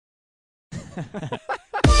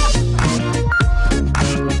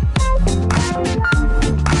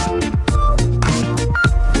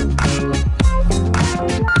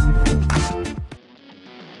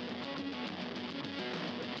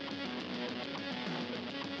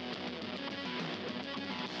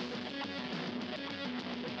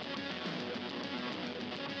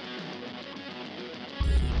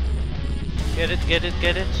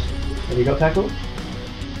Get it. Have you got tackle?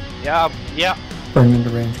 Yeah. Burn into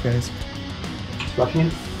range, guys. Rushing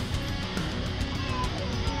in?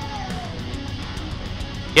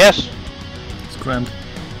 Yes. Scrammed.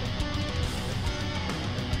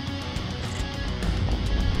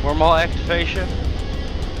 Normal activation.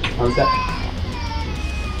 How's that?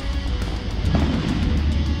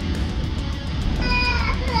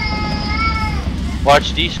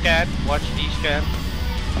 Watch D-scan.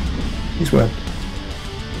 He's webbed.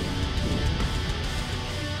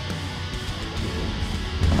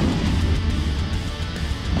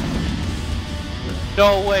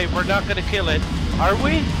 No way, we're not gonna kill it. Are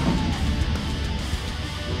we?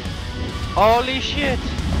 Holy shit.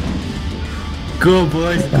 Go,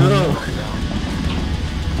 boys, go!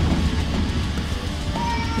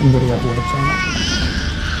 Anybody got webs on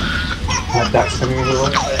it? That's coming over the way.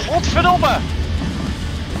 Godverdomme!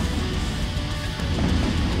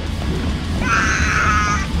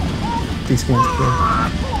 These guys clear.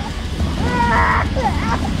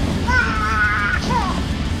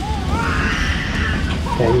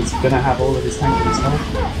 Okay, he's gonna have all of his tank in his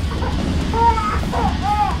health.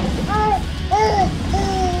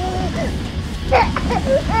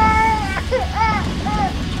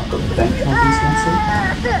 I've got the bench on these ones.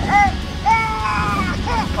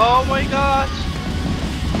 Oh my god!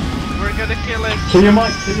 We're gonna kill it! Kill your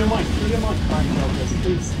mic, please.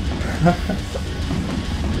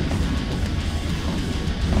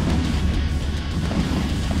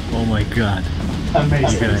 Oh my god.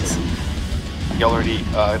 Amazing. You guys. You already,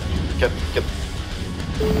 get...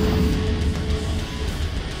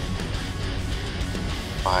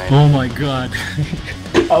 Fine. Oh my god.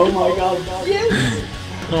 Oh my god, yes!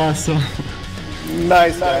 Awesome.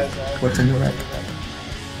 Nice, guys. What's in the wreck?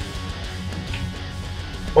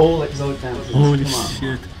 All exotic dances. Holy Come on.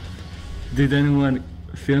 shit. Did anyone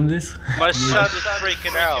film this? My son is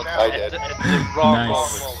freaking out I at did. the wrong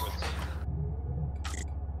Nice. moment.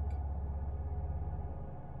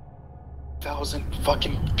 1,000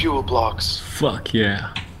 fucking fuel blocks. Fuck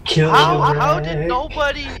yeah. Kill How the did wreck.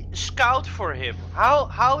 nobody scout for him?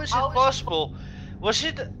 How is it possible? Was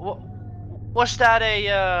that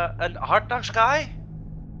a Hard Knocks guy?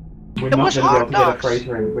 We're It not was going to be able Hard to get a Knocks.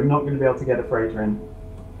 freighter in. We're not going to be able to get a freighter in.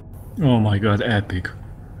 Oh my god, epic.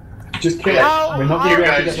 Just kill How- it. We're not how going to be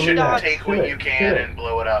able to guys get the should lead not out. Take Kill what it, you kill can it. and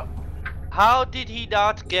blow it up. How did he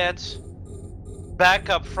not get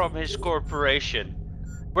backup from his corporation?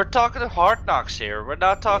 We're talking Hard Knocks here. We're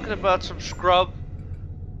not talking about some scrub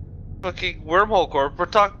fucking wormhole corp. We're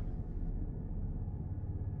talking.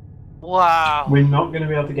 Wow. We're not going to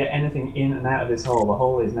be able to get anything in and out of this hole. The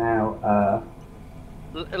hole is now,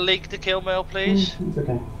 Link the kill mail, please. It's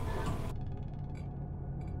okay.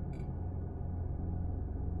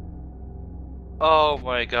 Oh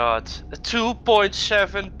my god. A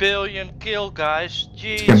 2.7 billion kill, guys.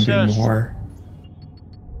 It's gonna be Jesus. more.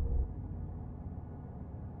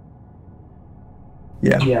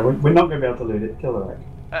 Yeah. Yeah, we're not going to be able to loot it. Kill the wreck.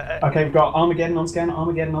 Uh, Okay, we've got Armageddon on scan.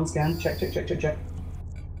 Check.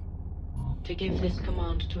 To give this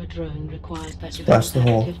command to a drone requires that you Splash the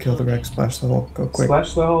hole. active Kill the wreck. target. Splash the hole. Go quick.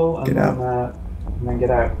 Splash the hole and Get then, out. And then get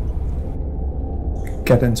out.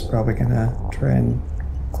 Geddon's probably gonna try and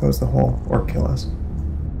close the hole or kill us.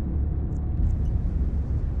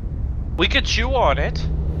 we could chew on it.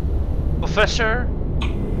 Professor,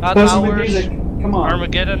 not Person with ours. music, come on.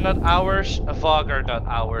 Armageddon, not ours. A Vogger, not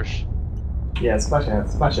ours. Yeah, splash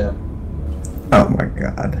out. Oh my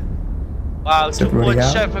god. Wow, Is everybody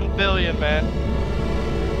out? 2.7 billion, man.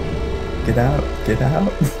 Get out.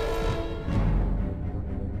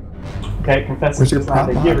 Okay, Confessor Where's your just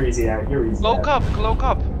landed. prop You're on? easy out. Cloak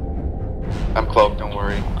up. I'm cloaked, don't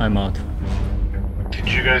worry. I'm out. Did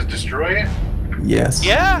you guys destroy it? Yes.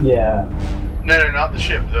 Yeah? Yeah. No, not the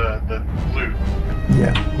ship, the loot.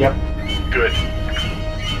 Yeah. Yep. Good.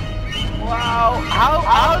 Wow,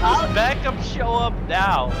 how does backup show up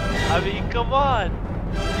now? I mean, come on.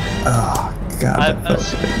 Oh god. I'm, That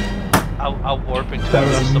felt good. I'm warping to That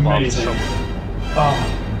was adjust the bomb. amazing. Oh,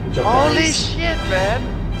 good job, Holy guys. shit, man.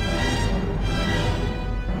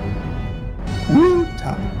 Woo!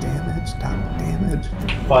 Top damage.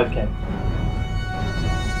 5k.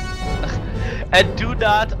 And do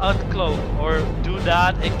not uncloak or do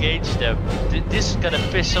not engage them. This is gonna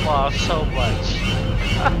piss them off so much.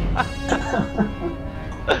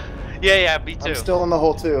 Yeah, me too. I'm still in the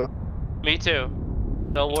hole too. Me too.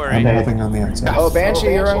 Don't I'm worry. holding on the outside. Oh,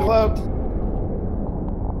 Banshee, you're uncloaked.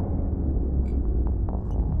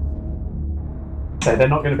 So they're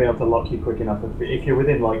not going to be able to lock you quick enough. If you're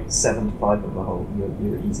within like 7 to 5 of the hole,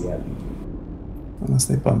 you're easy out. Unless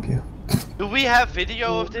they bump you. Do we have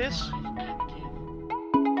video of this?